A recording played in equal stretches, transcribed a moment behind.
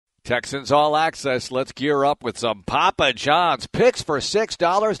Texans All Access. Let's gear up with some Papa John's picks for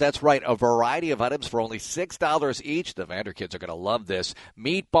 $6. That's right, a variety of items for only $6 each. The Vander kids are going to love this.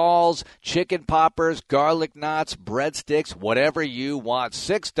 Meatballs, chicken poppers, garlic knots, breadsticks, whatever you want.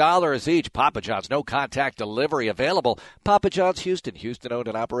 $6 each. Papa John's, no contact delivery available. Papa John's Houston. Houston owned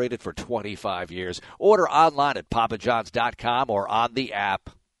and operated for 25 years. Order online at papajohns.com or on the app.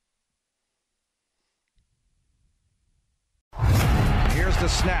 Here's the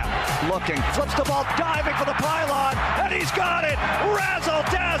snap. Looking. Flips the ball. Diving for the pylon. And he's got it. Razzle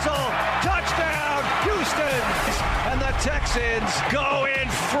dazzle. Touchdown. Houston. And the Texans go in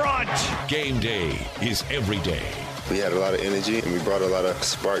front. Game day is every day. We had a lot of energy and we brought a lot of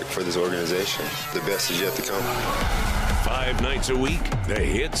spark for this organization. The best is yet to come. 5 nights a week, the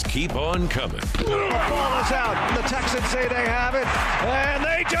hits keep on coming. The ball is out. The Texans say they have it. And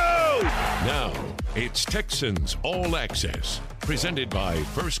they do. Now, it's Texans All Access, presented by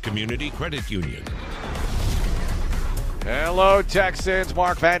First Community Credit Union. Hello, Texans.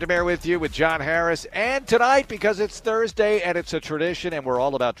 Mark Vandermeer with you with John Harris. And tonight, because it's Thursday and it's a tradition, and we're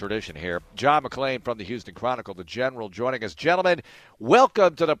all about tradition here, John McClain from the Houston Chronicle, the General, joining us. Gentlemen,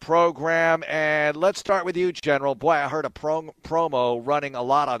 welcome to the program. And let's start with you, General. Boy, I heard a promo running a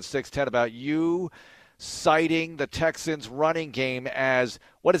lot on 610 about you citing the Texans' running game as,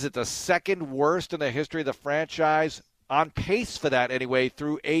 what is it, the second worst in the history of the franchise? On pace for that, anyway,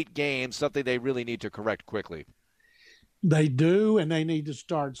 through 8 games, something they really need to correct quickly. They do, and they need to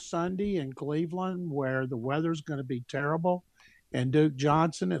start Sunday in Cleveland where the weather's going to be terrible. And Duke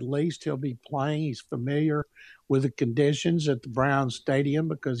Johnson, at least he'll be playing. He's familiar with the conditions at the Browns Stadium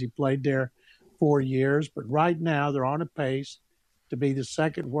because he played there 4 years. But right now they're on a pace to be the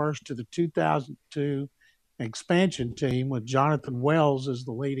second worst to the 2002 expansion team with Jonathan Wells as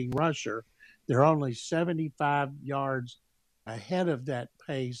the leading rusher. They're only 75 yards ahead of that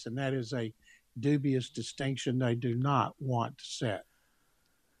pace, and that is a dubious distinction they do not want to set.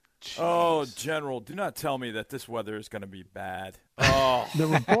 Jeez. Oh, General, do not tell me that this weather is going to be bad. Oh. The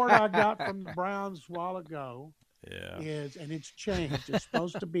report I got from the Browns a while ago is, and it's changed, it's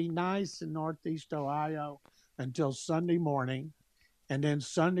supposed to be nice in Northeast Ohio until Sunday morning. And then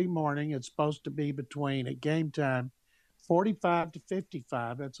Sunday morning, it's supposed to be between, at game time, 45 to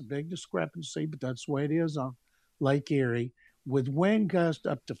 55. That's a big discrepancy, but that's the way it is on Lake Erie, with wind gusts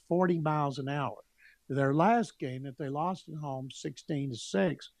up to 40 miles an hour. Their last game that they lost at home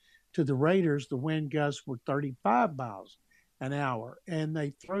 16-6 to the Raiders, the wind gusts were 35 miles an hour. And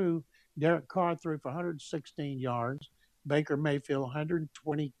Derek Carr threw for 116 yards, Baker Mayfield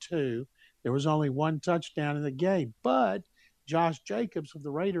 122. There was only one touchdown in the game, but Josh Jacobs of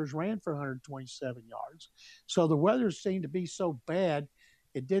the Raiders ran for 127 yards. So the weather seemed to be so bad,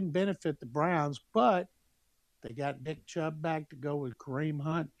 it didn't benefit the Browns, but they got Nick Chubb back to go with Kareem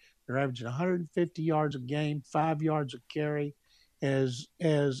Hunt. They're averaging 150 yards a game, 5 yards a carry. As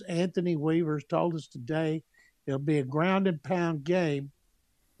Anthony Weaver's told us today, it'll be a ground and pound game.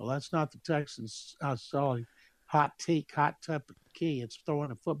 Well, that's not the Texans. I saw hot tip key. It's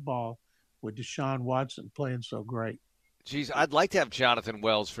throwing a football with Deshaun Watson playing so great. Geez, I'd like to have Jonathan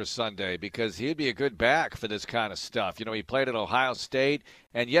Wells for Sunday because he'd be a good back for this kind of stuff. You know, he played at Ohio State,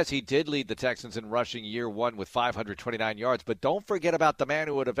 and yes, he did lead the Texans in rushing year one with 529 yards. But don't forget about the man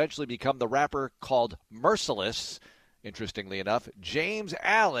who would eventually become the rapper called Merciless, interestingly enough, James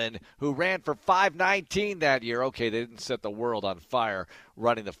Allen, who ran for 519 that year. Okay, they didn't set the world on fire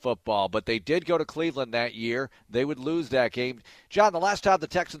running the football, but they did go to Cleveland that year. They would lose that game. John, the last time the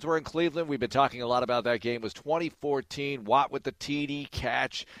Texans were in Cleveland, we've been talking a lot about that game, was 2014. Watt with the TD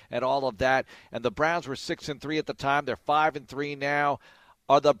catch and all of that. And the Browns were 6-3 at the time. They're 5-3 now.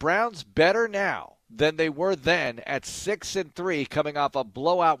 Are the Browns better now than they were then at 6-3, coming off a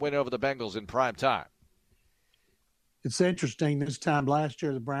blowout win over the Bengals in prime time? It's interesting. This time last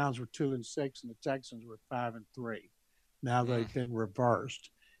year, the Browns were 2-6 and the Texans were 5-3. Now they've been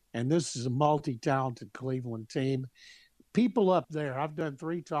reversed. And this is a multi-talented Cleveland team. People up there, I've done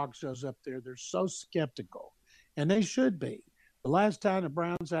 3 talk shows up there, they're so skeptical. And they should be. The last time the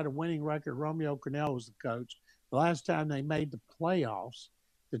Browns had a winning record, Romeo Crennel was the coach. The last time they made the playoffs,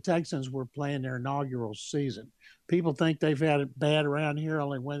 the Texans were playing their inaugural season. People think they've had it bad around here,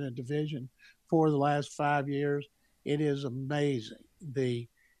 only winning the division for the last 5 years. It is amazing the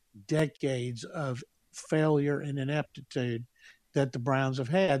decades of failure and ineptitude that the Browns have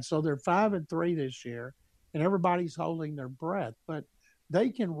had. So they're 5-3 this year, and everybody's holding their breath. But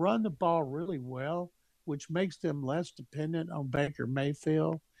they can run the ball really well, which makes them less dependent on Baker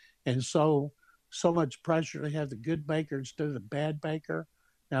Mayfield. And so much pressure to have the good Baker instead of the bad Baker.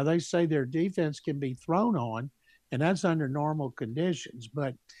 Now, they say their defense can be thrown on, and that's under normal conditions.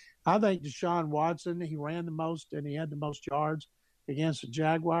 But I think Deshaun Watson, he ran the most and he had the most yards against the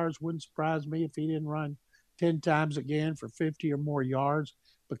Jaguars. Wouldn't surprise me if he didn't run 10 times again for 50 or more yards,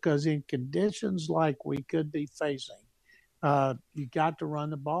 because in conditions like we could be facing, you got to run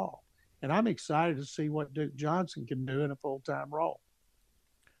the ball. And I'm excited to see what Duke Johnson can do in a full-time role.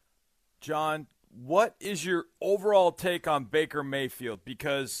 John, what is your overall take on Baker Mayfield?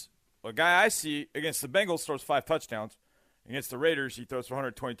 Because a guy I see against the Bengals throws 5 touchdowns. Against the Raiders, he throws for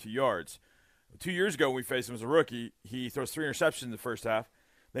 122 yards. 2 years ago, when we faced him as a rookie, he throws 3 interceptions in the first half.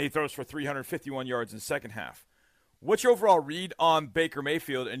 Then he throws for 351 yards in the second half. What's your overall read on Baker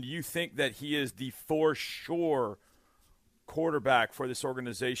Mayfield, and do you think that he is the for sure quarterback for this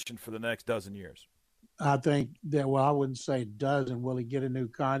organization for the next dozen years? I think that, well, I wouldn't say dozen. Will he get a new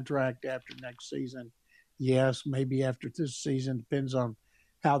contract after next season? Yes, maybe after this season. Depends on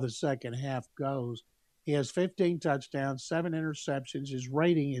how the second half goes. He has 15 touchdowns, 7 interceptions. His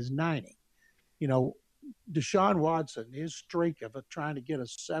rating is 90. You know, Deshaun Watson, his streak of trying to get a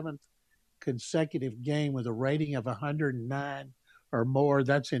 7th consecutive game with a rating of 109 or more,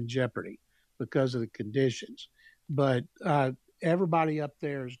 that's in jeopardy because of the conditions. But everybody up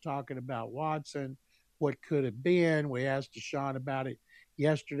there is talking about Watson, what could have been. We asked Deshaun about it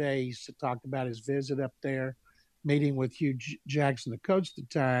yesterday. He talked about his visit up there, meeting with Hugh Jackson, the coach at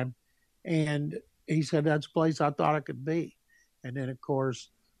the time, and he said, that's a place I thought I could be. And then, of course,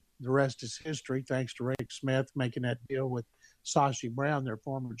 the rest is history, thanks to Rick Smith making that deal with Sashi Brown, their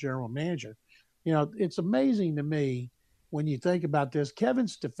former general manager. You know, it's amazing to me when you think about this. Kevin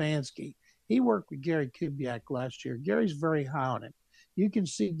Stefanski, he worked with Gary Kubiak last year. Gary's very high on him. You can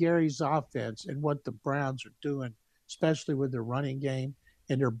see Gary's offense and what the Browns are doing, especially with their running game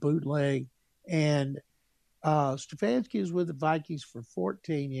and their bootleg. And Stefanski is with the Vikings for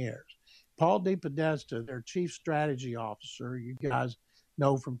 14 years. Paul DePodesta, their chief strategy officer, you guys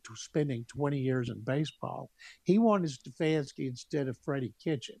know from spending 20 years in baseball, he wanted Stefanski instead of Freddie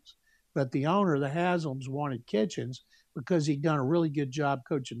Kitchens. But the owner, the Haslam's, wanted Kitchens because he'd done a really good job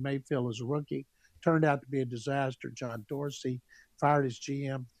coaching Mayfield as a rookie. Turned out to be a disaster. John Dorsey fired his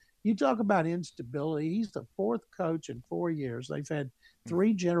GM. You talk about instability. He's the 4th coach in 4 years. They've had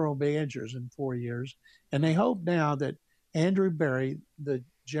 3 general managers in 4 years. And they hope now that Andrew Berry, the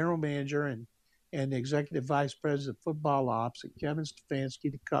general manager and the executive vice president of football ops, and Kevin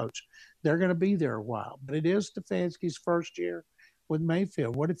Stefanski, the coach, they're going to be there a while. But it is Stefanski's first year with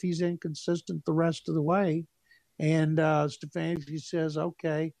Mayfield. What if he's inconsistent the rest of the way? And Stefanski says,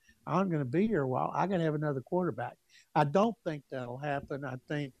 okay, I'm going to be here a while. I got to have another quarterback. I don't think that'll happen. I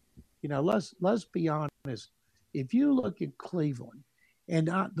think, you know, let's be honest. If you look at Cleveland, and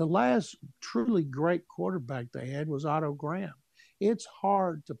the last truly great quarterback they had was Otto Graham. It's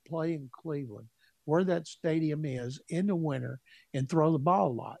hard to play in Cleveland, where that stadium is, in the winter and throw the ball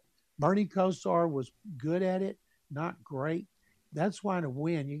a lot. Bernie Kosar was good at it, not great. That's why to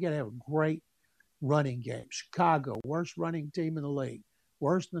win, you got to have a great running game. Chicago, worst running team in the league,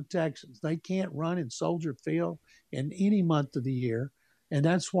 worse than the Texans. They can't run in Soldier Field in any month of the year, and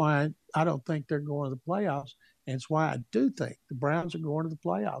that's why I don't think they're going to the playoffs. And it's why I do think the Browns are going to the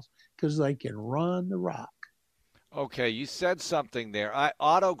playoffs, because they can run the rock. Okay, you said something there.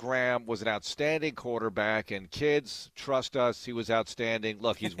 Otto Graham was an outstanding quarterback, and kids, trust us, he was outstanding.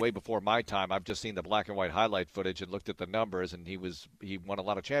 Look, he's way before my time. I've just seen the black and white highlight footage and looked at the numbers, and he won a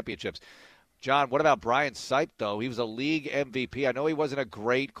lot of championships. John, what about Brian Sipe, though? He was a league MVP. I know he wasn't a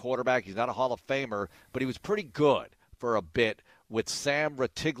great quarterback. He's not a Hall of Famer, but he was pretty good for a bit with Sam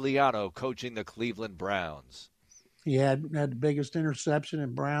Rutigliano coaching the Cleveland Browns. He had the biggest interception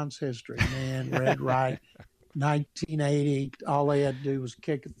in Browns history, man. Red right. 1980, all they had to do was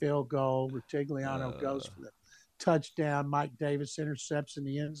kick a field goal. Rutigliano goes for the touchdown. Mike Davis intercepts in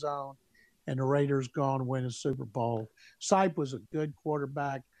the end zone, and the Raiders go on to win a Super Bowl. Sipe was a good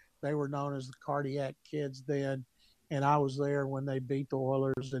quarterback. They were known as the Cardiac Kids then, and I was there when they beat the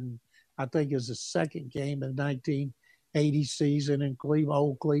Oilers, and I think it was the second game of the 1980 season in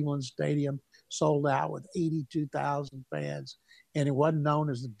old Cleveland Stadium, sold out with 82,000 fans, and it wasn't known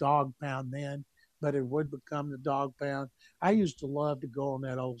as the Dog Pound then, but it would become the Dog Pound. I used to love to go in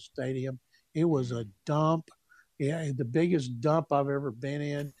that old stadium. It was a dump, the biggest dump I've ever been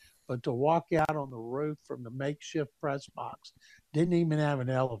in. But to walk out on the roof from the makeshift press box, didn't even have an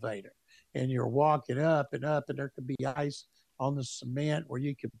elevator. And you're walking up, and there could be ice on the cement where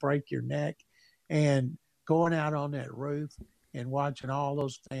you could break your neck. And going out on that roof and watching all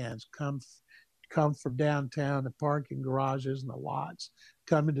those fans come from downtown, the parking garages and the lots,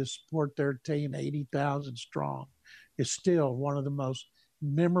 coming to support their team, 80,000 strong, is still one of the most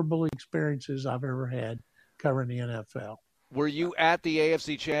memorable experiences I've ever had covering the NFL. Were you at the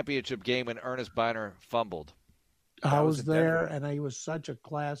AFC Championship game when Ernest Biner fumbled? I was there, and he was such a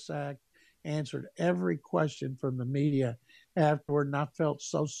class act, answered every question from the media afterward, and I felt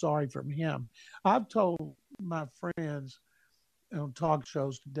so sorry for him. I've told my friends on talk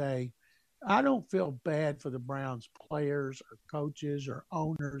shows today, I don't feel bad for the Browns players or coaches or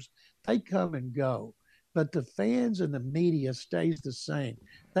owners. They come and go. But the fans and the media stays the same.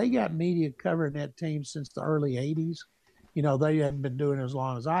 They got media covering that team since the early 80s. You know, they haven't been doing it as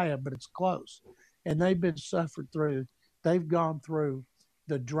long as I have, but it's close. And they've been suffered through. They've gone through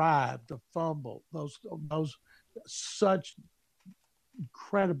the drive, the fumble, those such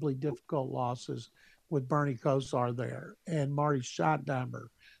incredibly difficult losses with Bernie Kosar there and Marty Schottenheimer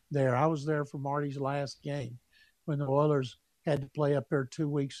there. I was there for Marty's last game when the Oilers had to play up there 2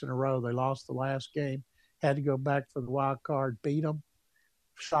 weeks in a row. They lost the last game, had to go back for the wild card, beat them.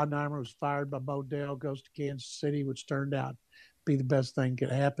 Schottenheimer was fired by Bo Dale, goes to Kansas City, which turned out to be the best thing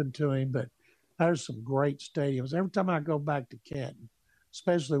could happen to him. But there's some great stadiums. Every time I go back to Canton,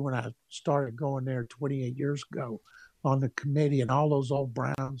 especially when I started going there 28 years ago on the committee, and all those old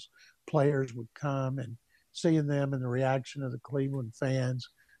Browns players would come, and seeing them and the reaction of the Cleveland fans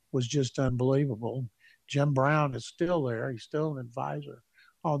was just unbelievable. Jim Brown is still there. He's still an advisor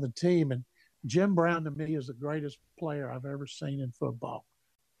on the team. And Jim Brown, to me, is the greatest player I've ever seen in football.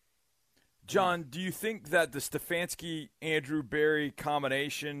 John, do you think that the Stefanski-Andrew Berry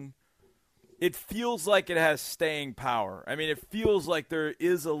combination, it feels like it has staying power? I mean, it feels like there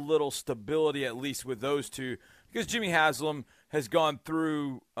is a little stability, at least with those two, because Jimmy Haslam has gone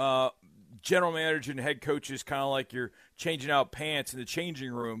through general manager and head coaches kind of like you're changing out pants in the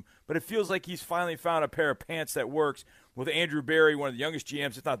changing room, but it feels like he's finally found a pair of pants that works with Andrew Berry, one of the youngest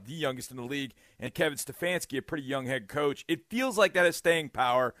GMs, if not the youngest in the league, and Kevin Stefanski, a pretty young head coach. It feels like that is staying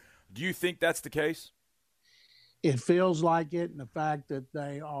power. Do you think that's the case? It feels like it, and the fact that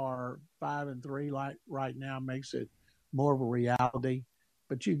they are 5-3 like right now makes it more of a reality.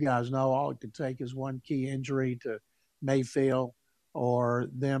 But you guys know all it could take is one key injury to Mayfield or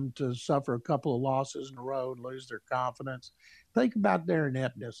them to suffer a couple of losses in a row and lose their confidence. Think about their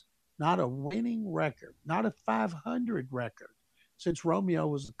ineptness. Not a winning record, not a 500 record since Romeo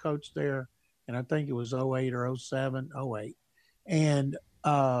was the coach there, and I think it was 08 or 07, 08. And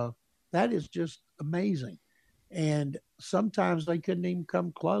that is just amazing. And sometimes they couldn't even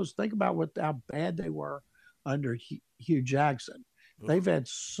come close. Think about how bad they were under Hugh Jackson. They've had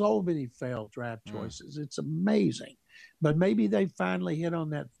so many failed draft choices. It's amazing. But maybe they finally hit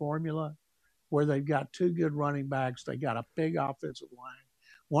on that formula where they've got two good running backs. They got a big offensive line.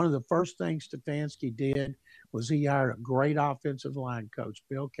 One of the first things Stefanski did was he hired a great offensive line coach,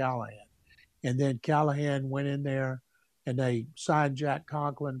 Bill Callahan. And then Callahan went in there and they signed Jack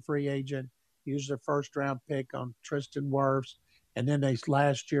Conklin, free agent, used their first-round pick on Tristan Wirfs. And then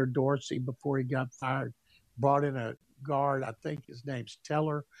last year, Dorsey, before he got fired, brought in a guard. I think his name's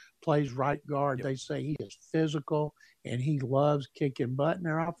Teller, plays right guard. Yep. They say he is physical and he loves kicking butt. And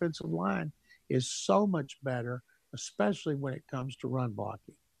their offensive line is so much better, especially when it comes to run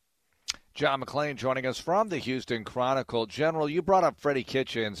blocking. John McClain joining us from the Houston Chronicle. General, you brought up Freddie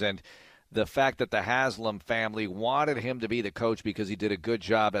Kitchens and the fact that the Haslam family wanted him to be the coach because he did a good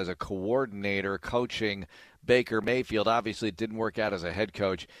job as a coordinator coaching Baker Mayfield. Obviously, it didn't work out as a head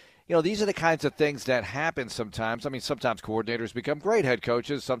coach. You know, these are the kinds of things that happen sometimes. I mean, sometimes coordinators become great head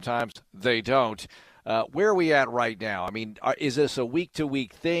coaches. Sometimes they don't. Where are we at right now? I mean, is this a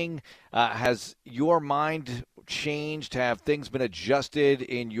week-to-week thing? Has your mind changed? Have things been adjusted,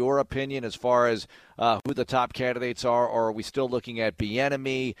 in your opinion, as far as who the top candidates are? Or are we still looking at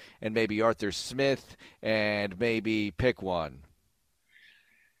Bieniemy and maybe Arthur Smith and maybe pick one?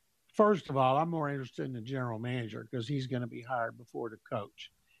 First of all, I'm more interested in the general manager because he's going to be hired before the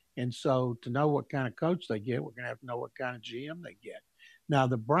coach. And so to know what kind of coach they get, we're going to have to know what kind of GM they get. Now,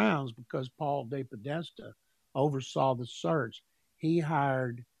 the Browns, because Paul DePodesta oversaw the search, he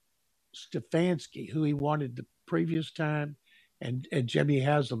hired Stefanski, who he wanted the previous time, and Jimmy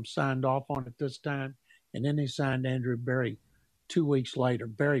Haslam signed off on it this time. And then they signed Andrew Berry 2 weeks later.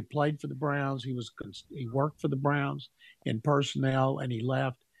 Berry played for the Browns. He worked for the Browns in personnel, and he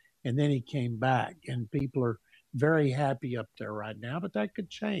left. And then he came back, and people are very happy up there right now, but that could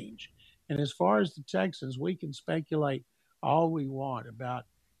change. And as far as the Texans, we can speculate all we want about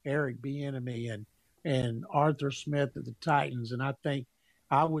Eric Bieniemy and Arthur Smith of the Titans. And I think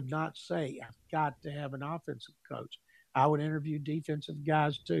I would not say I've got to have an offensive coach. I would interview defensive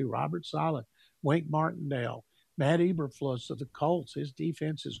guys too. Robert Saleh, Wink Martindale, Matt Eberflus of the Colts. His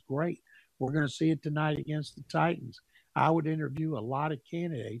defense is great. We're going to see it tonight against the Titans. I would interview a lot of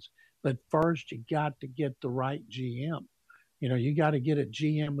candidates, but first you got to get the right GM. You got to get a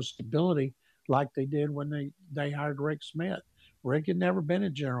GM with stability like they did when they hired Rick Smith. Rick had never been a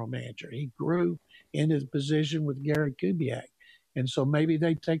general manager. He grew into the position with Gary Kubiak. And so maybe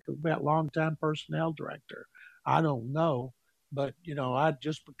they take that long-time personnel director. I don't know. But,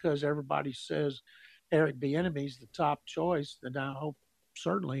 just because everybody says Eric Bieniemy's the top choice, then I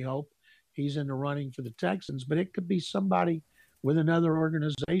certainly hope he's in the running for the Texans. But it could be somebody with another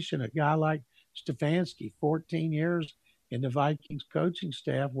organization, a guy like Stefanski, 14 years in the Vikings coaching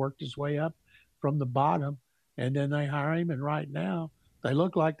staff, worked his way up from the bottom, and then they hire him. And right now, they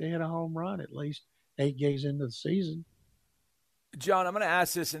look like they had a home run at least 8 games into the season. John, I'm going to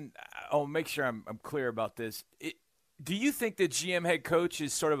ask this, and I'll make sure I'm clear about this. Do you think that GM head coach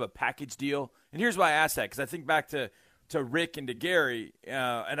is sort of a package deal? And here's why I ask that, because I think back to Rick and to Gary,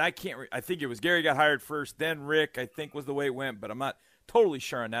 and I think it was Gary got hired first, then Rick, I think was the way it went, but I'm not totally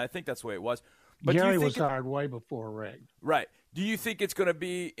sure on that. I think that's the way it was. But Gary was hired way before Rick. Right. Do you think it's going to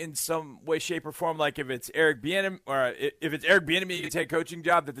be in some way, shape, or form, like if it's Eric Bieniemy, or if it's Eric Bieniemy gets a head coaching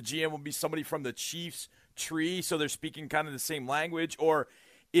job, that the GM will be somebody from the Chiefs tree, so they're speaking kind of the same language, or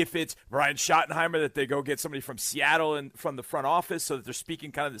if it's Brian Schottenheimer, that they go get somebody from Seattle and from the front office so that they're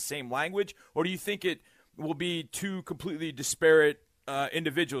speaking kind of the same language? Or do you think it will be two completely disparate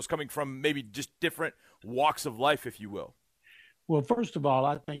individuals coming from maybe just different walks of life, if you will? Well, first of all,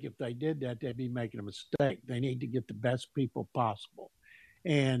 I think if they did that, they'd be making a mistake. They need to get the best people possible.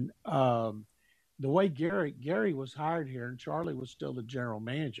 And the way Gary was hired here, and Charlie was still the general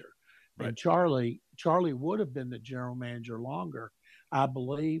manager. Right. And Charlie would have been the general manager longer, I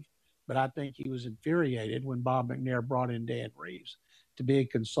believe, but I think he was infuriated when Bob McNair brought in Dan Reeves to be a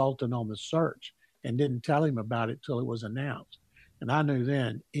consultant on the search and didn't tell him about it till it was announced. And I knew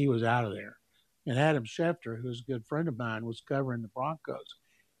then he was out of there. And Adam Schefter, who's a good friend of mine, was covering the Broncos.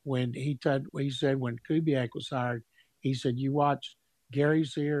 When he said when Kubiak was hired, he said, you watch,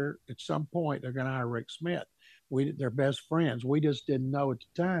 Gary's here. At some point, they're going to hire Rick Smith. They're best friends. We just didn't know at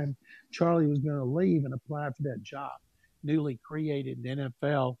the time Charlie was going to leave and apply for that job. Newly created in the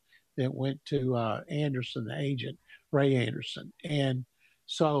NFL that went to Anderson, the agent, Ray Anderson. And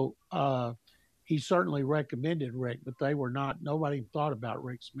so he certainly recommended Rick, but nobody thought about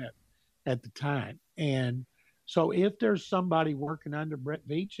Rick Smith at the time. And so if there's somebody working under Brett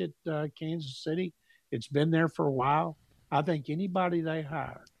Veach at Kansas City, it's been there for a while, I think anybody they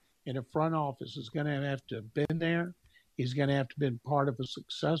hire in a front office is going to have been there. He's going to have to been part of a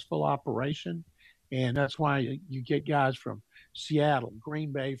successful operation. And that's why you get guys from Seattle,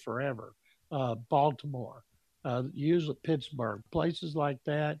 Green Bay forever, Baltimore, usually Pittsburgh, places like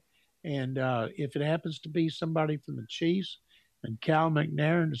that. And if it happens to be somebody from the Chiefs and Cal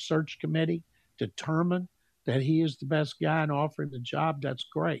McNair and the search committee determine that he is the best guy and offer him the job, that's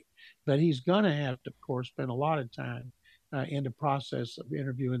great. But he's going to have to, of course, spend a lot of time in the process of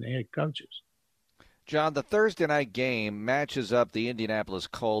interviewing the head coaches. John, the Thursday night game matches up the Indianapolis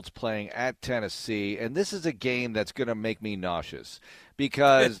Colts playing at Tennessee, and this is a game that's going to make me nauseous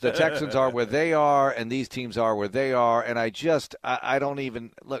because the Texans are where they are and these teams are where they are, and I don't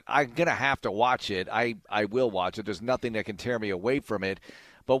even – look, I'm going to have to watch it. I will watch it. There's nothing that can tear me away from it.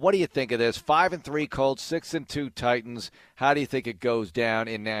 But what do you think of this? 5-3 Colts, 6-2 Titans. How do you think it goes down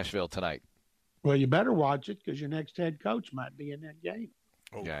in Nashville tonight? Well, you better watch it because your next head coach might be in that game.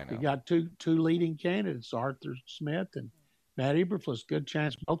 Oh, yeah, I know. You got two leading candidates, Arthur Smith and Matt Eberflus. Good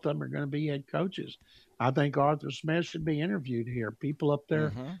chance both of them are going to be head coaches. I think Arthur Smith should be interviewed here. People up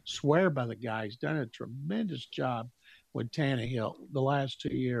there swear by the guy. He's done a tremendous job with Tannehill the last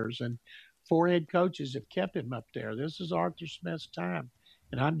 2 years, and 4 head coaches have kept him up there. This is Arthur Smith's time,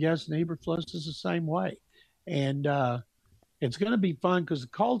 and I'm guessing Eberflus is the same way. And it's going to be fun because the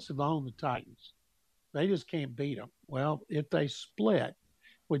Colts have owned the Titans. They just can't beat them. Well, if they split,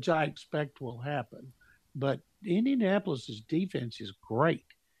 which I expect will happen, but Indianapolis's defense is great.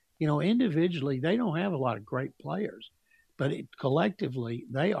 Individually, they don't have a lot of great players, but collectively,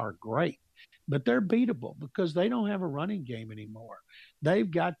 they are great. But they're beatable because they don't have a running game anymore.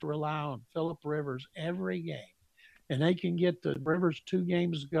 They've got to rely on Phillip Rivers every game, and they can get the Rivers 2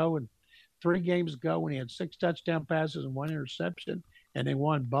 games ago and 3 games ago when he had 6 touchdown passes and 1 interception, and they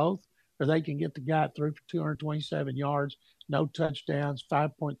won both, or they can get the guy through for 227 yards, no touchdowns,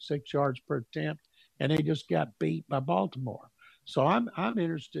 5.6 yards per attempt, and they just got beat by Baltimore. So I'm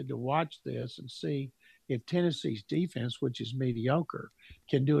interested to watch this and see if Tennessee's defense, which is mediocre,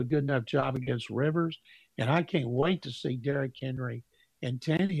 can do a good enough job against Rivers. And I can't wait to see Derrick Henry and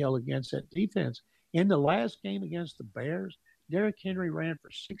Tannehill against that defense. In the last game against the Bears, Derrick Henry ran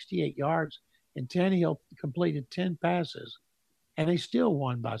for 68 yards, and Tannehill completed 10 passes, and they still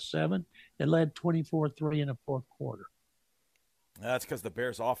won by 7 and led 24-3 in the fourth quarter. That's because the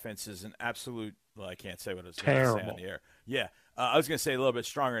Bears' offense is an absolute – well, I can't say what I was going terrible. to say on the air. Yeah, I was going to say a little bit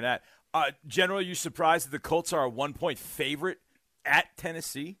stronger than that. General, are you surprised that the Colts are a 1-point favorite at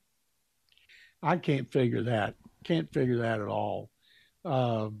Tennessee? I can't figure that. Can't figure that at all.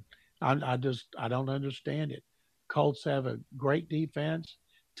 I don't understand it. Colts have a great defense.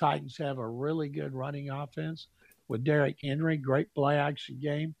 Titans have a really good running offense with Derrick Henry. Great play action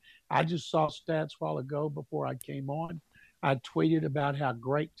game. I just saw stats a while ago before I came on. I tweeted about how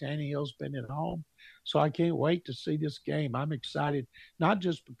great Tannehill's been at home. So I can't wait to see this game. I'm excited, not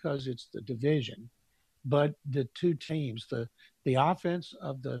just because it's the division, but the two teams, the offense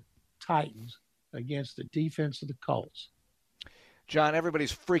of the Titans against the defense of the Colts. John,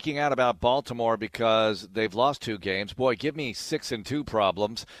 everybody's freaking out about Baltimore because they've lost 2 games. Boy, give me 6-2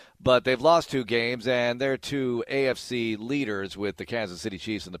 problems. But they've lost 2 games, and they're 2 AFC leaders with the Kansas City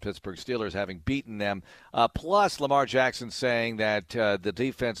Chiefs and the Pittsburgh Steelers having beaten them. Plus, Lamar Jackson saying that the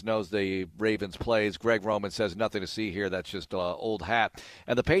defense knows the Ravens' plays. Greg Roman says nothing to see here. That's just old hat.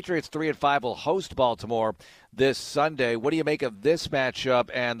 And the Patriots 3-5 will host Baltimore this Sunday. What do you make of this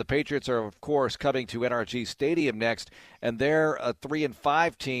matchup? And the Patriots are, of course, coming to NRG Stadium next, and they're a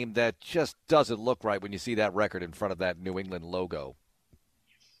 3-5 team that just doesn't look right when you see that record in front of that New England logo.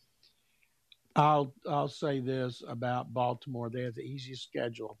 I'll say this about Baltimore. They have the easiest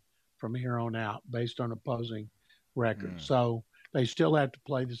schedule from here on out based on opposing records. So they still have to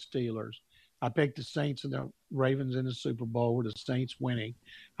play the Steelers. I picked the Saints and the Ravens in the Super Bowl with the Saints winning.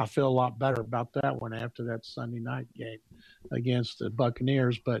 I feel a lot better about that one after that Sunday night game against the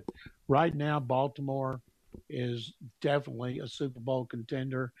Buccaneers. But right now, Baltimore is definitely a Super Bowl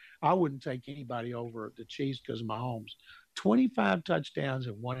contender. I wouldn't take anybody over the Chiefs because of Mahomes. 25 touchdowns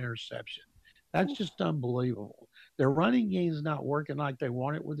and 1 interception. That's just unbelievable. Their running game is not working like they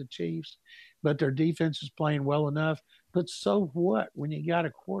want it with the Chiefs, but their defense is playing well enough. But so what when you got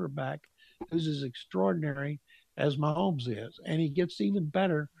a quarterback who's as extraordinary as Mahomes is? And he gets even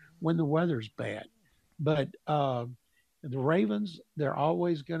better when the weather's bad. But the Ravens, they're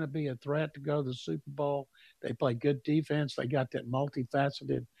always going to be a threat to go to the Super Bowl. They play good defense. They got that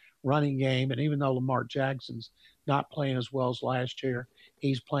multifaceted running game. And even though Lamar Jackson's not playing as well as last year,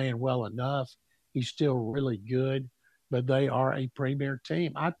 he's playing well enough. He's still really good, but they are a premier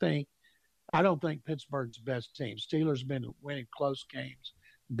team. I don't think Pittsburgh's the best team. Steelers have been winning close games,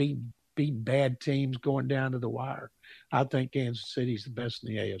 beating bad teams going down to the wire. I think Kansas City's the best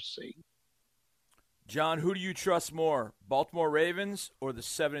in the AFC. John, who do you trust more, Baltimore Ravens or the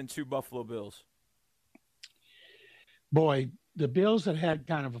 7-2 Buffalo Bills? Boy, the Bills had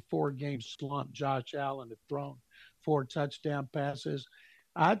kind of a 4-game slump. Josh Allen had thrown 4 touchdown passes.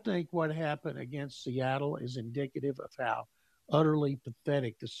 I think what happened against Seattle is indicative of how utterly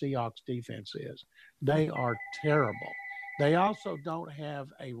pathetic the Seahawks defense is. They are terrible. They also don't have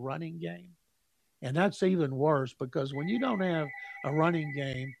a running game, and that's even worse because when you don't have a running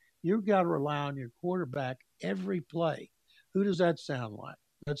game, you've got to rely on your quarterback every play. Who does that sound like?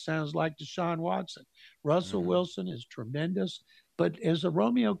 That sounds like Deshaun Watson. Russell Wilson is tremendous, but as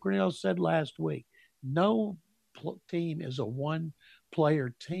Romeo Crennel said last week, no team is a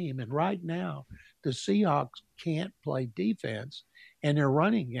one-player team. And right now, the Seahawks can't play defense. And their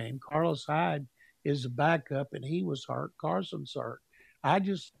running game, Carlos Hyde is a backup, and he was hurt. Carson's hurt. I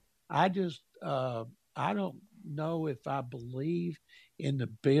don't know if I believe in the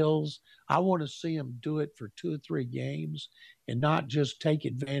Bills. I want to see them do it for 2 or 3 games and not just take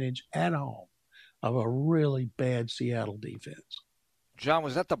advantage at home of a really bad Seattle defense. John,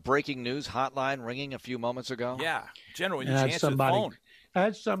 was that the breaking news hotline ringing a few moments ago? Yeah. General, you answer the phone. I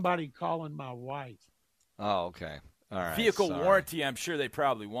had somebody calling my wife. Oh, okay. All right. Vehicle warranty, I'm sure they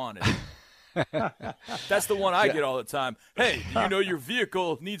probably wanted. That's the one I get all the time. Hey, do you know your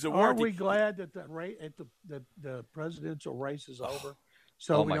vehicle needs a warranty? Are we glad that the presidential race is over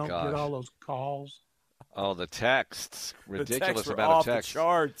so we don't get all those calls? Oh, the texts. Ridiculous the texts amount off of texts. The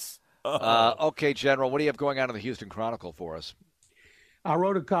charts. Okay, General, what do you have going on in the Houston Chronicle for us? I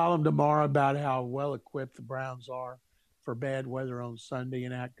wrote a column tomorrow about how well-equipped the Browns are for bad weather on Sunday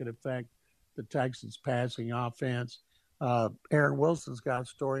and how it could affect the Texans' passing offense. Aaron Wilson's got a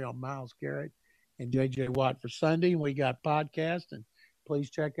story on Myles Garrett and J.J. Watt for Sunday. We got podcast, and please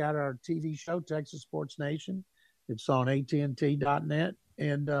check out our TV show, Texas Sports Nation. It's on AT&T.net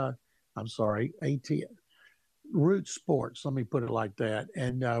and Root Sports. Let me put it like that.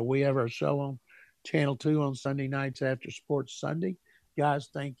 And we have our show on Channel 2 on Sunday nights after Sports Sunday. Guys,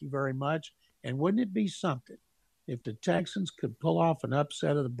 thank you very much. And wouldn't it be something if the Texans could pull off an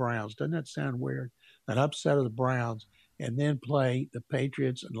upset of the Browns? Doesn't that sound weird? An upset of the Browns and then play the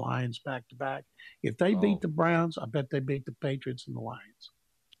Patriots and Lions back to back. If they beat the Browns, I bet they beat the Patriots and the Lions.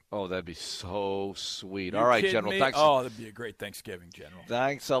 Oh, that'd be so sweet. All right, General. Thanks. Oh, that'd be a great Thanksgiving, General.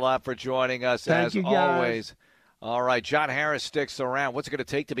 Thanks a lot for joining us, as always. All right, John Harris sticks around. What's it going to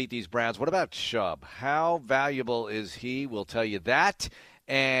take to beat these Browns? What about Chubb? How valuable is he? We'll tell you that.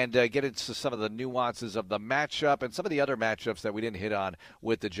 And get into some of the nuances of the matchup and some of the other matchups that we didn't hit on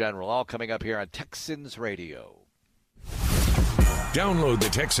with the General. All coming up here on Texans Radio. Download the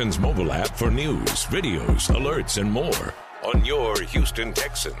Texans mobile app for news, videos, alerts, and more on your Houston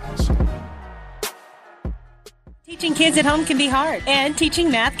Texans. Teaching kids at home can be hard, and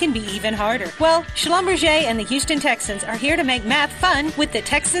teaching math can be even harder. Well, Schlumberger and the Houston Texans are here to make math fun with the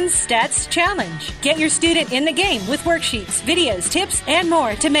Texans Stats Challenge. Get your student in the game with worksheets, videos, tips, and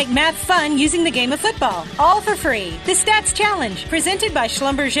more to make math fun using the game of football, all for free. The Stats Challenge, presented by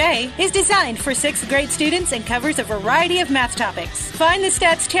Schlumberger, is designed for 6th grade students and covers a variety of math topics. Find the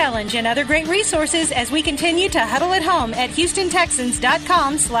Stats Challenge and other great resources as we continue to huddle at home at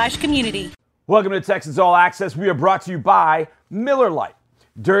HoustonTexans.com/community. Welcome to Texans All Access. We are brought to you by Miller Lite.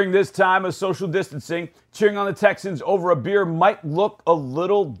 During this time of social distancing, cheering on the Texans over a beer might look a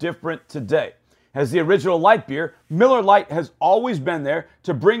little different today. As the original light beer, Miller Lite has always been there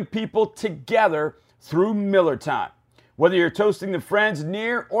to bring people together through Miller time. Whether you're toasting the friends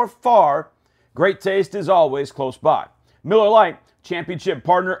near or far, great taste is always close by. Miller Lite, championship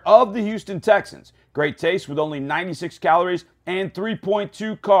partner of the Houston Texans. Great taste with only 96 calories and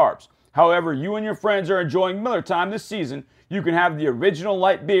 3.2 carbs. However, you and your friends are enjoying Miller time this season, you can have the original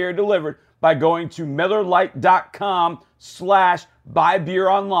light beer delivered by going to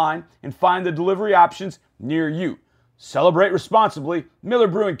MillerLite.com/buybeeronline and find the delivery options near you. Celebrate responsibly. Miller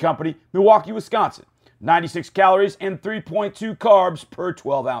Brewing Company, Milwaukee, Wisconsin. 96 calories and 3.2 carbs per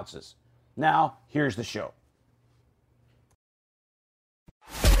 12 ounces. Now, here's the show.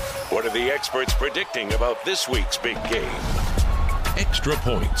 What are the experts predicting about this week's big game? Extra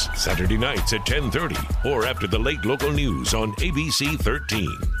Points, Saturday nights at 10:30 or after the late local news on ABC 13.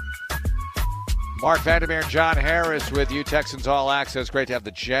 Mark Vandermeer, John Harris with you, Texans All Access. Great to have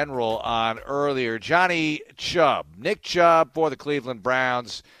the General on earlier. Johnny Chubb, Nick Chubb for the Cleveland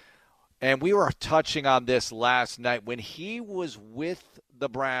Browns. And we were touching on this last night. When he was with the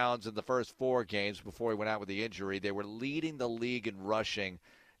Browns in the first 4 games before he went out with the injury, they were leading the league in rushing.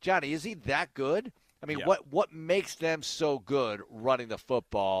 Johnny, is he that good? I mean, Yeah. what makes them so good running the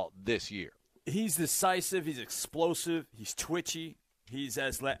football this year? He's decisive. He's explosive. He's twitchy. He's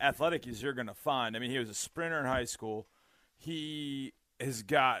as athletic as you're going to find. I mean, he was a sprinter in high school. He has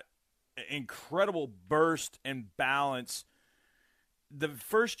got incredible burst and balance. The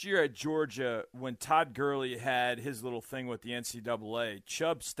first year at Georgia, when Todd Gurley had his little thing with the NCAA,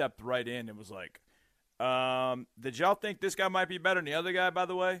 Chubb stepped right in and was like, did y'all think this guy might be better than the other guy, by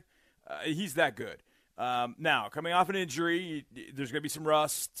the way? He's that good. Now, coming off an injury, there's going to be some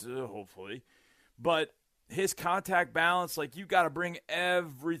rust, hopefully. But his contact balance, like, you got to bring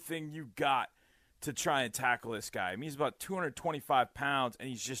everything you got to try and tackle this guy. I mean, he's about 225 pounds, and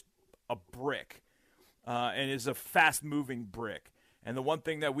he's just a brick, and is a fast-moving brick. And the one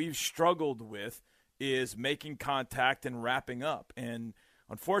thing that we've struggled with is making contact and wrapping up. And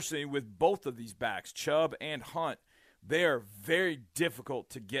unfortunately, with both of these backs, Chubb and Hunt, they are very difficult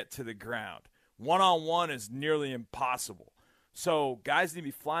to get to the ground. One-on-one is nearly impossible. So guys need to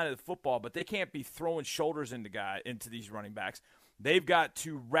be flying at the football, but they can't be throwing shoulders into these running backs. They've got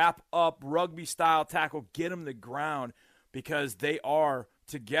to wrap up, rugby-style tackle, get them to the ground, because they are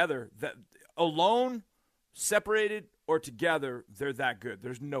together. That alone, separated, or together, they're that good.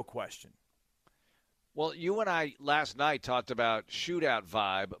 There's no question. Well, you and I last night talked about shootout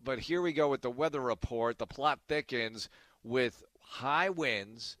vibe, but here we go with the weather report. The plot thickens with high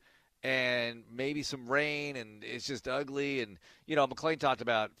winds and maybe some rain, and it's just ugly. And, you know, McClain talked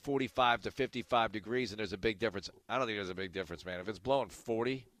about 45 to 55 degrees, and there's a big difference. I don't think there's a big difference, man. If it's blowing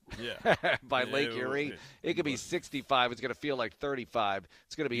 40 by Lake Erie, it could be 65. It's going to feel like 35.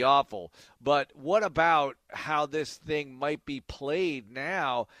 It's going to be awful. But what about how this thing might be played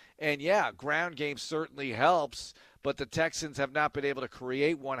now? And, yeah, ground game certainly helps, but the Texans have not been able to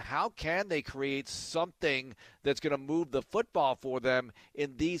create one. How can they create something that's going to move the football for them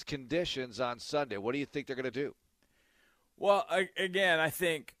in these conditions on Sunday? What do you think they're going to do? Well, again, I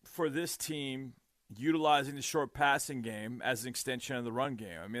think for this team, utilizing the short passing game as an extension of the run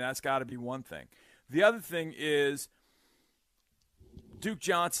game, I mean, that's got to be one thing. The other thing is Duke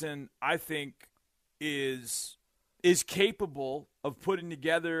Johnson, I think, is capable of putting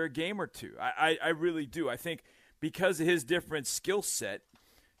together a game or two. I really do. I think because of his different skill set,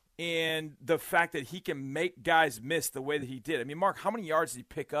 and the fact that he can make guys miss the way that he did. I mean, Mark, how many yards did he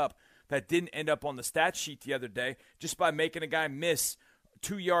pick up that didn't end up on the stat sheet the other day just by making a guy miss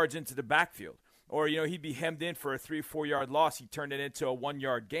 2 yards into the backfield? Or, he'd be hemmed in for a 3 or 4 yard loss. He turned it into a 1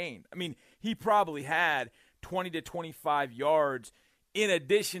 yard gain. I mean, he probably had 20 to 25 yards in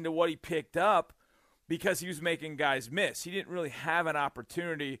addition to what he picked up because he was making guys miss. He didn't really have an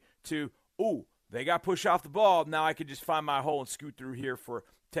opportunity to, they got pushed off the ball. Now I could just find my hole and scoot through here for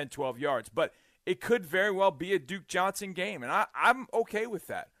 10, 12 yards. But it could very well be a Duke Johnson game, and I'm okay with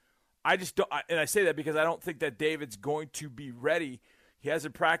that. I just don't, and I say that because I don't think that David's going to be ready. He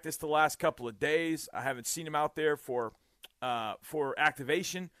hasn't practiced the last couple of days. I haven't seen him out there for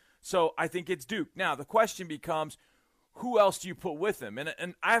activation. So I think it's Duke. Now the question becomes, who else do you put with him?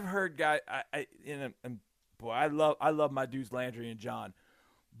 And I've heard guys, I love my dudes Landry and John,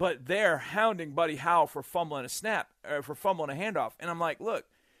 but they're hounding Buddy Howell for fumbling a snap, or for fumbling a handoff. And I'm like, look,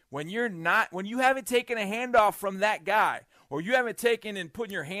 when you haven't taken a handoff from that guy, or you haven't taken and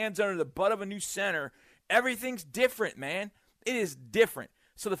putting your hands under the butt of a new center, everything's different, man. It is different.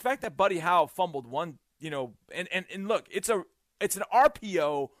 So the fact that Buddy Howell fumbled one, and look, it's an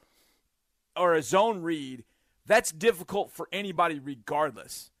RPO or a zone read. That's difficult for anybody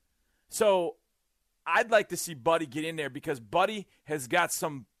regardless. So I'd like to see Buddy get in there because Buddy has got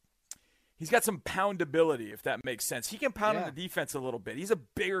some poundability, if that makes sense. He can pound on the defense a little bit. He's a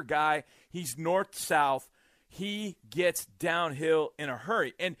bigger guy. He's north-south. He gets downhill in a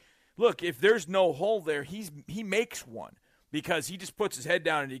hurry. And look, if there's no hole there, he makes one because he just puts his head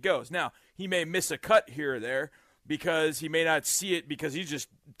down and he goes. Now, he may miss a cut here or there because he may not see it because he's just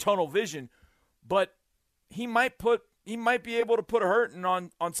tunnel vision, but he might be able to put a hurting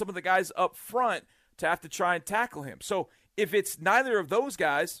on some of the guys up front to have to try and tackle him. So if it's neither of those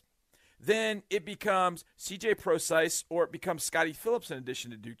guys, then it becomes C.J. Prosise or it becomes Scotty Phillips in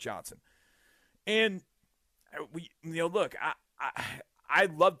addition to Duke Johnson. And look, I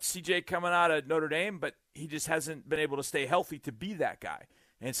loved C.J. coming out of Notre Dame, but he just hasn't been able to stay healthy to be that guy.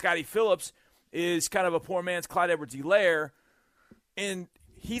 And Scotty Phillips is kind of a poor man's Clyde Edwards-Helaire, and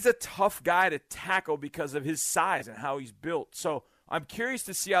he's a tough guy to tackle because of his size and how he's built. So I'm curious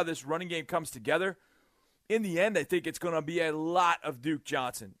to see how this running game comes together. In the end, I think it's going to be a lot of Duke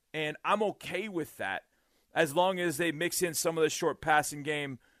Johnson, and I'm okay with that as long as they mix in some of the short passing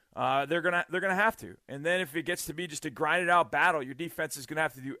game. They're gonna have to. And then if it gets to be just a grinded-out battle, your defense is going to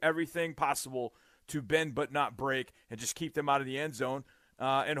have to do everything possible to bend but not break and just keep them out of the end zone.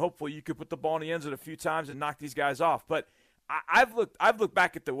 And hopefully you could put the ball in the end zone a few times and knock these guys off. But I've looked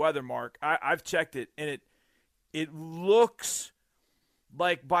back at the weather, Mark. I've checked it, and it looks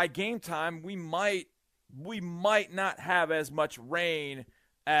like by game time we might not have as much rain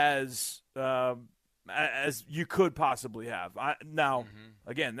as you could possibly have.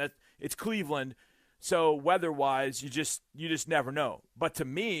 Again, that it's Cleveland, so weather-wise, you just never know. But to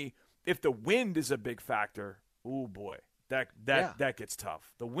me, if the wind is a big factor, oh boy, that gets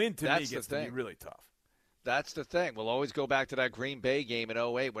tough. The wind to me gets to be really tough. That's the thing. We'll always go back to that Green Bay game in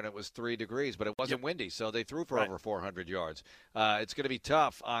 2008 when it was 3 degrees, but it wasn't windy, so they threw for over 400 yards. It's going to be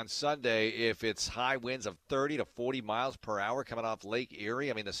tough on Sunday if it's high winds of 30 to 40 miles per hour coming off Lake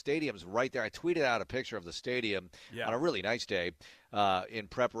Erie. I mean, the stadium's right there. I tweeted out a picture of the stadium on a really nice day in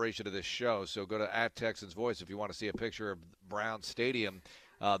preparation of this show, so go to @TexansVoice if you want to see a picture of Brown Stadium.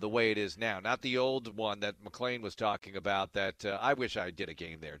 The way it is now, not the old one that McLean was talking about. That I wish I did a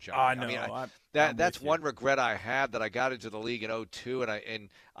game there, John. I know. That's one regret I have, that I got into the league in 2002 and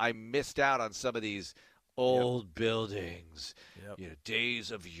I missed out on some of these old buildings, days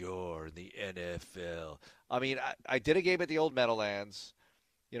of yore in the NFL. I mean, I did a game at the old Meadowlands.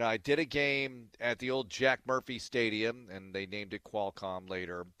 I did a game at the old Jack Murphy Stadium, and they named it Qualcomm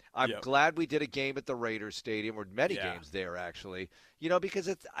later. I'm glad we did a game at the Raiders Stadium, or many games there, actually.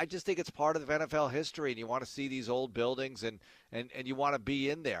 Because I just think it's part of NFL history, and you want to see these old buildings, and you want to be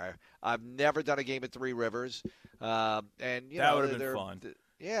in there. I've never done a game at Three Rivers, and that would have been fun.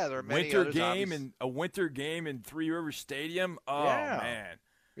 There are many others, a winter game in Three Rivers Stadium. Oh man.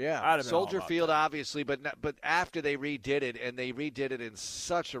 Yeah, Soldier Field, obviously, but after they redid it, and they redid it in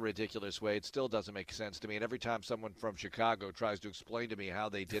such a ridiculous way, it still doesn't make sense to me. And every time someone from Chicago tries to explain to me how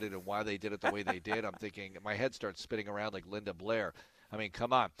they did it and why they did it the way they did, I'm thinking, my head starts spinning around like Linda Blair. I mean,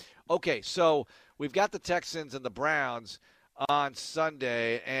 come on. Okay, so we've got the Texans and the Browns. on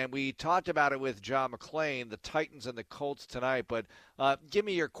Sunday, and we talked about it with John McClain, the Titans and the Colts tonight, but give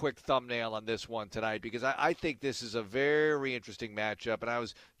me your quick thumbnail on this one tonight, because I think this is a very interesting matchup, and I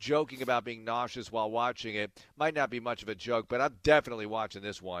was joking about being nauseous while watching it. Might not be much of a joke, but I'm definitely watching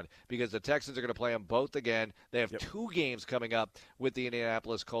this one, because the Texans are going to play them both again. They have 2 games coming up with the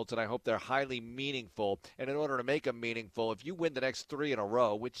Indianapolis Colts, and I hope they're highly meaningful, and in order to make them meaningful, if you win the next 3 in a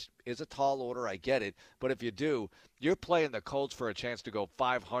row, which is a tall order, I get it, but if you do, you're playing the Colts for a chance to go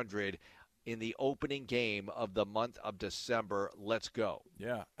 500 in the opening game of the month of December. Let's go.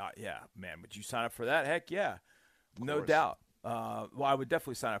 Yeah, man. Would you sign up for that? Heck yeah. No doubt. Well, I would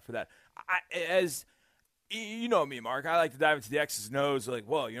definitely sign up for that. As you know me, Mark, I like to dive into the X's and O's, like,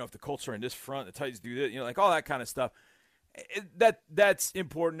 well, if the Colts are in this front, the Titans do this, like all that kind of stuff. That's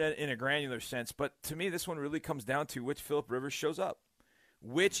important in a granular sense. But to me, this one really comes down to which Phillip Rivers shows up.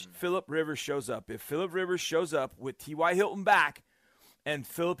 Phillip Rivers shows up. If Phillip Rivers shows up with T.Y. Hilton back and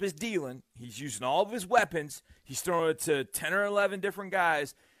Phillip is dealing, he's using all of his weapons, he's throwing it to 10 or 11 different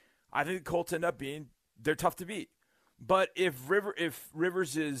guys, I think the Colts end up they're tough to beat. But if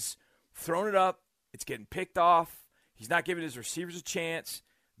Rivers is throwing it up, it's getting picked off, he's not giving his receivers a chance,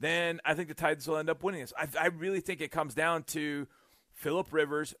 then I think the Titans will end up winning this. I really think it comes down to Phillip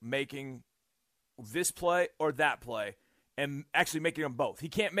Rivers making this play or that play, and actually making them both. He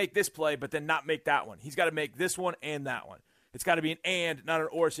can't make this play but then not make that one. He's got to make this one and that one. It's got to be an and, not an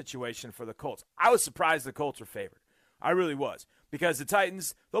or situation for the Colts. I was surprised the Colts were favored. I really was. Because the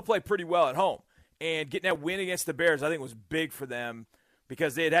Titans, they'll play pretty well at home. And getting that win against the Bears, I think, was big for them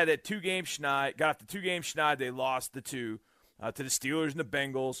because they had that 2-game schneid. Got off the 2-game schneid. They lost the 2 to the Steelers and the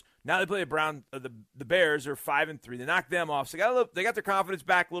Bengals. Now they play the Bears are 5-3. They knocked them off. So they got their confidence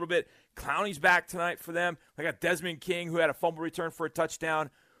back a little bit. Clowney's back tonight for them. They got Desmond King, who had a fumble return for a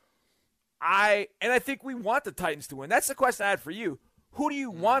touchdown. I think we want the Titans to win. That's the question I had for you. Who do you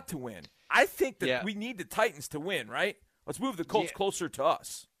want to win? I think that we need the Titans to win, right? Let's move the Colts closer to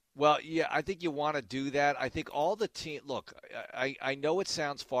us. Well, yeah, I think you want to do that. I think all the team – look, I know it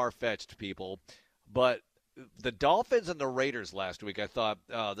sounds far-fetched, people, but the Dolphins and the Raiders last week, I thought,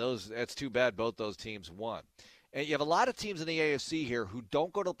 that's too bad both those teams won. And you have a lot of teams in the AFC here who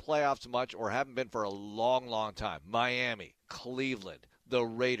don't go to the playoffs much or haven't been for a long, long time. Miami, Cleveland, the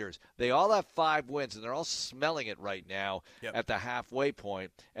Raiders. They all have 5 wins, and they're all smelling it right now at the halfway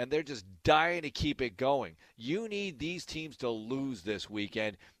point, and they're just dying to keep it going. You need these teams to lose this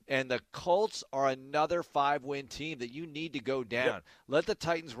weekend, and the Colts are another 5-win team that you need to go down. Let the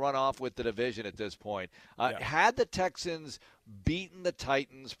Titans run off with the division at this point. Had the Texans beaten the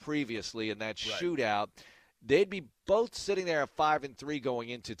Titans previously in that shootout, they'd be both sitting there at 5-3 going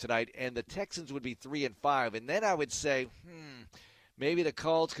into tonight, and the Texans would be 3-5. And then I would say, maybe the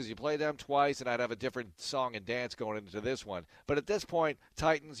Colts, because you play them twice, and I'd have a different song and dance going into this one. But at this point,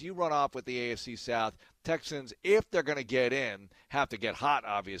 Titans, you run off with the AFC South. Texans, if they're going to get in, have to get hot,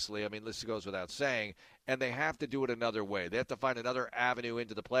 obviously. I mean, this goes without saying. And they have to do it another way. They have to find another avenue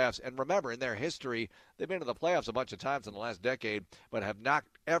into the playoffs. And remember, in their history, they've been to the playoffs a bunch of times in the last decade, but have not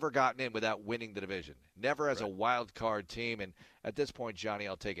ever gotten in without winning the division. Never as a wild card team. And at this point, Johnny,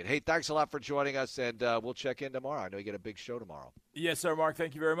 I'll take it. Hey, thanks a lot for joining us, and we'll check in tomorrow. I know you get a big show tomorrow. Yes, sir, Mark.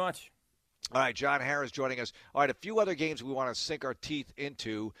 Thank you very much. All right, John Harris joining us. All right, a few other games we want to sink our teeth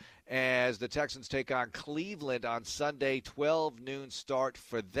into as the Texans take on Cleveland on Sunday, 12 noon start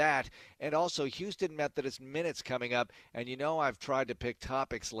for that. And also Houston Methodist Minutes coming up. And you know I've tried to pick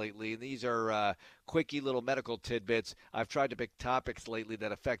topics lately, and these are quickie little medical tidbits. I've tried to pick topics lately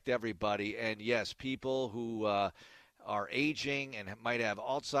that affect everybody. And, yes, people who are aging and might have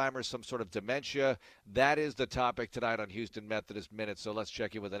Alzheimer's, some sort of dementia. That is the topic tonight on Houston Methodist Minutes, so let's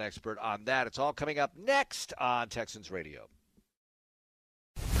check in with an expert on that. It's all coming up next on Texans Radio.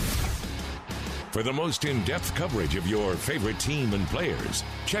 For the most in-depth coverage of your favorite team and players,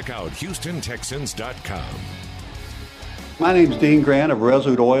 check out HoustonTexans.com. My name is Dean Grant of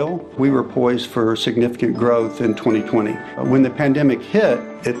Resolute Oil. We were poised for significant growth in 2020. When the pandemic hit,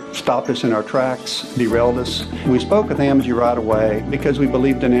 it stopped us in our tracks, derailed us. We spoke with Amegy right away because we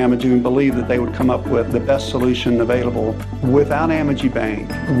believed in Amegy and believed that they would come up with the best solution available. Without Amegy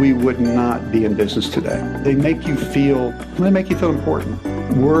Bank, we would not be in business today. They make you feel important.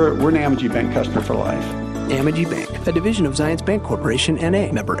 We're an Amegy Bank customer for life. Amegy Bank, a division of Zions Bank Corporation,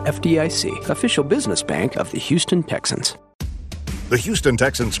 N.A., member FDIC, official business bank of the Houston Texans. The Houston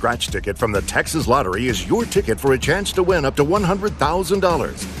Texans scratch ticket from the Texas Lottery is your ticket for a chance to win up to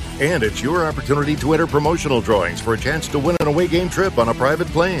 $100,000. And it's your opportunity to enter promotional drawings for a chance to win an away game trip on a private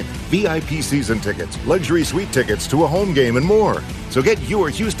plane, VIP season tickets, luxury suite tickets to a home game, and more. So get your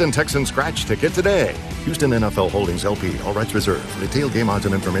Houston Texans scratch ticket today. Houston NFL Holdings, LP. All rights reserved. For detailed game odds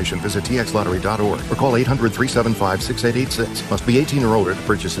and information, visit txlottery.org or call 800-375-6886. Must be 18 or older to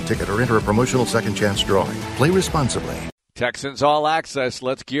purchase a ticket or enter a promotional second chance drawing. Play responsibly. Texans All Access.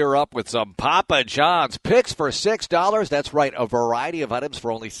 Let's gear up with some Papa John's picks for $6. That's right, a variety of items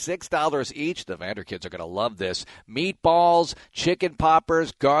for only $6 each. The Vander kids are going to love this. Meatballs, chicken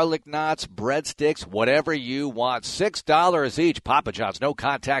poppers, garlic knots, breadsticks, whatever you want. $6 each. Papa John's, no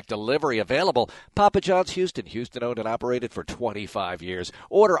contact delivery available. Papa John's Houston. Houston owned and operated for 25 years.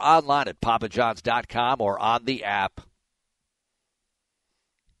 Order online at papajohns.com or on the app.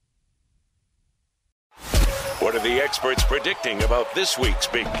 What are the experts predicting about this week's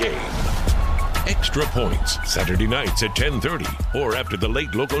big game? Extra Points, Saturday nights at 10:30 or after the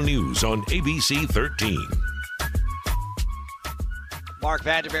late local news on ABC 13. Mark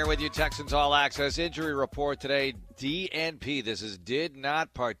Vandermeer with you, Texans All Access. Injury report today, DNP. This is did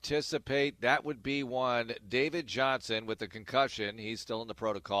not participate. That would be one. David Johnson with the concussion. He's still in the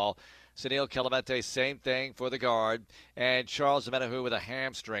protocol. Sunil Kelemete, same thing for the guard. And Charles Omenihu with a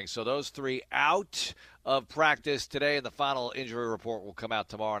hamstring. So those three out of practice today, and the final injury report will come out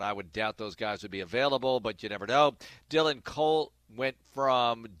tomorrow, and I would doubt those guys would be available, but you never know. Dylan Cole went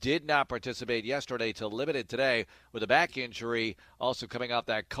from did not participate yesterday to limited today with a back injury, also coming off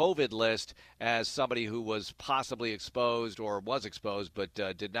that COVID list as somebody who was possibly exposed or was exposed but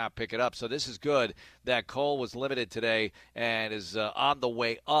did not pick it up. So this is good that Cole was limited today and is on the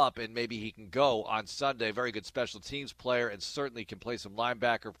way up, and maybe he can go on Sunday. Very good special teams player and certainly can play some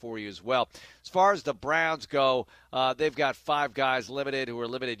linebacker for you as well. As far as the Browns go, they've got 5 guys limited who were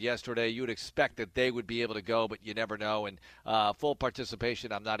limited yesterday. You would expect that they would be able to go, but you never know. And full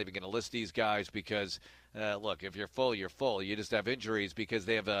participation, I'm not even going to list these guys because, look, if you're full, you're full. You just have injuries because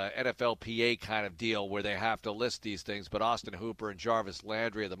they have a NFLPA kind of deal where they have to list these things. But Austin Hooper and Jarvis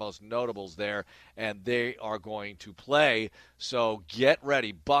Landry are the most notables there, and they are going to play. So get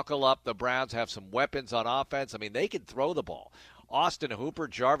ready. Buckle up. The Browns have some weapons on offense. I mean, they can throw the ball. Austin Hooper,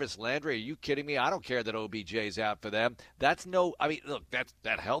 Jarvis Landry, are you kidding me? I don't care that OBJ's out for them. That's no – I mean, look,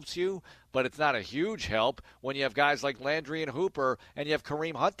 that helps you, but it's not a huge help when you have guys like Landry and Hooper and you have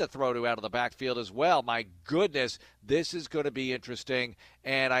Kareem Hunt to throw to out of the backfield as well. My goodness, this is going to be interesting.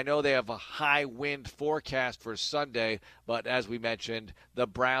 And I know they have a high wind forecast for Sunday, but as we mentioned, the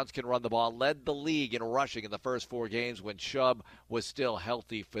Browns can run the ball. Led the league in rushing in the first 4 games when Chubb was still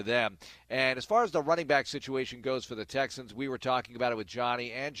healthy for them. And as far as the running back situation goes for the Texans, we were talking about it with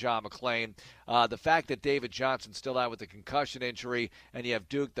Johnny and John McClain. The fact that David Johnson's still out with a concussion injury and you have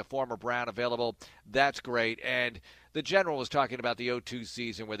Duke, the former Brown, available, that's great. And the general was talking about the 0-2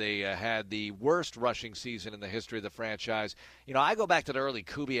 season where they had the worst rushing season in the history of the franchise. You know, I go back to the early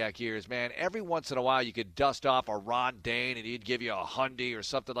Kubiak years, man. Every once in a while you could dust off a Ron Dane and he'd give you a Hundy or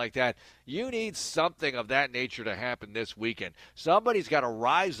something like that. You need something of that nature to happen this weekend. Somebody's got to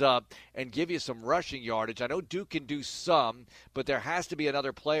rise up and give you some rushing yardage. I know Duke can do some, but there has to be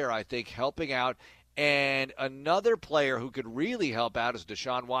another player, I think, helping out. And another player who could really help out is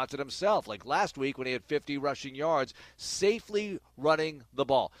Deshaun Watson himself. Like last week when he had 50 rushing yards, safely running the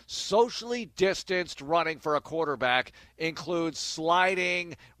ball. Socially distanced running for a quarterback includes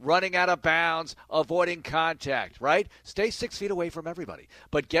sliding, running out of bounds, avoiding contact, right? Stay 6 feet away from everybody.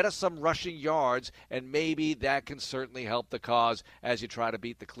 But get us some rushing yards, and maybe that can certainly help the cause as you try to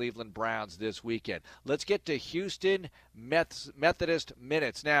beat the Cleveland Browns this weekend. Let's get to Houston Methodist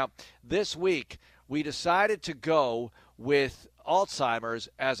Minutes. Now, this week, we decided to go with Alzheimer's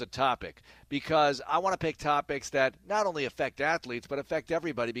as a topic because I want to pick topics that not only affect athletes but affect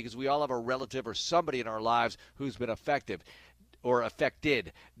everybody because we all have a relative or somebody in our lives who's been affected.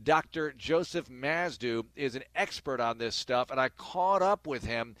 Dr. Joseph Mazdu is an expert on this stuff, and I caught up with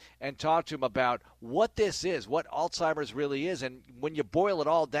him and talked to him about what this is, what Alzheimer's really is. And when you boil it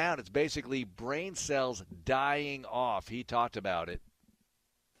all down, it's basically brain cells dying off. He talked about it.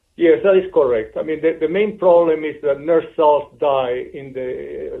 Yes, that is correct. I mean, the main problem is that nerve cells die and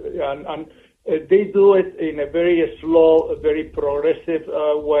they do it in a very slow, very progressive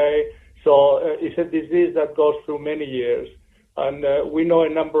way. So it's a disease that goes through many years. And we know a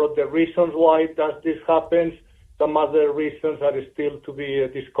number of the reasons why this happens. Some other reasons are still to be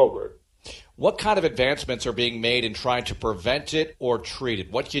discovered. What kind of advancements are being made in trying to prevent it or treat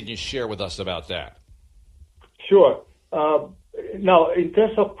it? What can you share with us about that? Sure. Now, in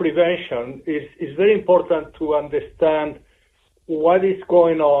terms of prevention, it's very important to understand what is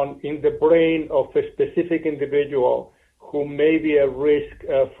going on in the brain of a specific individual who may be a risk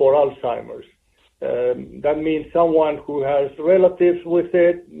for Alzheimer's. That means someone who has relatives with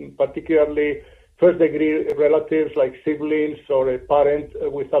it, particularly first-degree relatives like siblings or a parent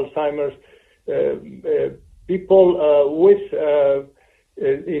with Alzheimer's. People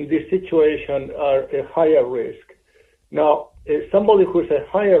in this situation are a higher risk. Now, somebody who's a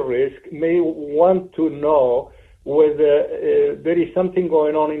higher risk may want to know whether there is something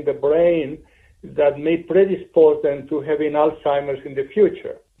going on in the brain that may predispose them to having Alzheimer's in the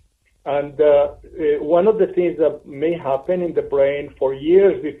future. And one of the things that may happen in the brain for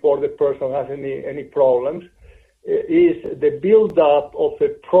years before the person has any problems is the buildup of a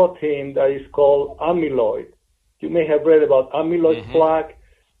protein that is called amyloid. You may have read about amyloid plaque.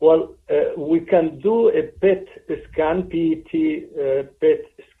 Well, we can do a PET scan, PET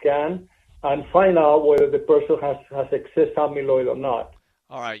scan, and find out whether the person has excess amyloid or not.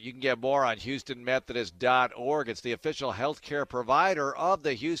 All right, you can get more on HoustonMethodist.org. It's the official healthcare provider of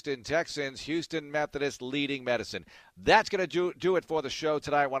the Houston Texans, Houston Methodist Leading Medicine. That's going to do it for the show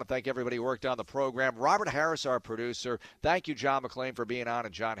tonight. I want to thank everybody who worked on the program. Robert Harris, our producer. Thank you, John McClain, for being on,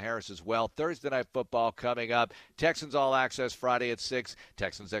 and John Harris as well. Thursday Night Football coming up. Texans All Access Friday at 6,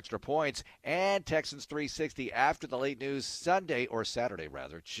 Texans Extra Points, and Texans 360 after the late news Sunday, or Saturday,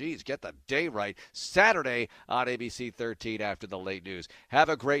 rather. Jeez, get the day right. Saturday on ABC 13 after the late news. Have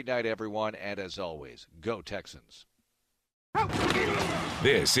a great night, everyone, and as always, go Texans.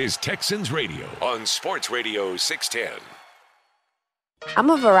 This is Texans Radio on Sports Radio 610. I'm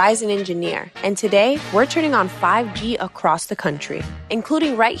a Verizon engineer, and today we're turning on 5G across the country,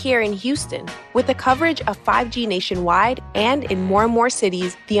 including right here in Houston. With the coverage of 5G nationwide and in more and more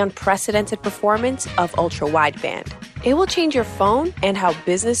cities, the unprecedented performance of ultra-wideband. It will change your phone and how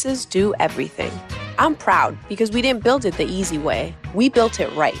businesses do everything. I'm proud because we didn't build it the easy way. We built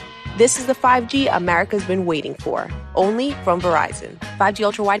it right. This is the 5G America's been waiting for, only from Verizon. 5G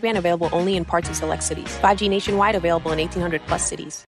ultra-wideband available only in parts of select cities. 5G nationwide available in 1,800 plus cities.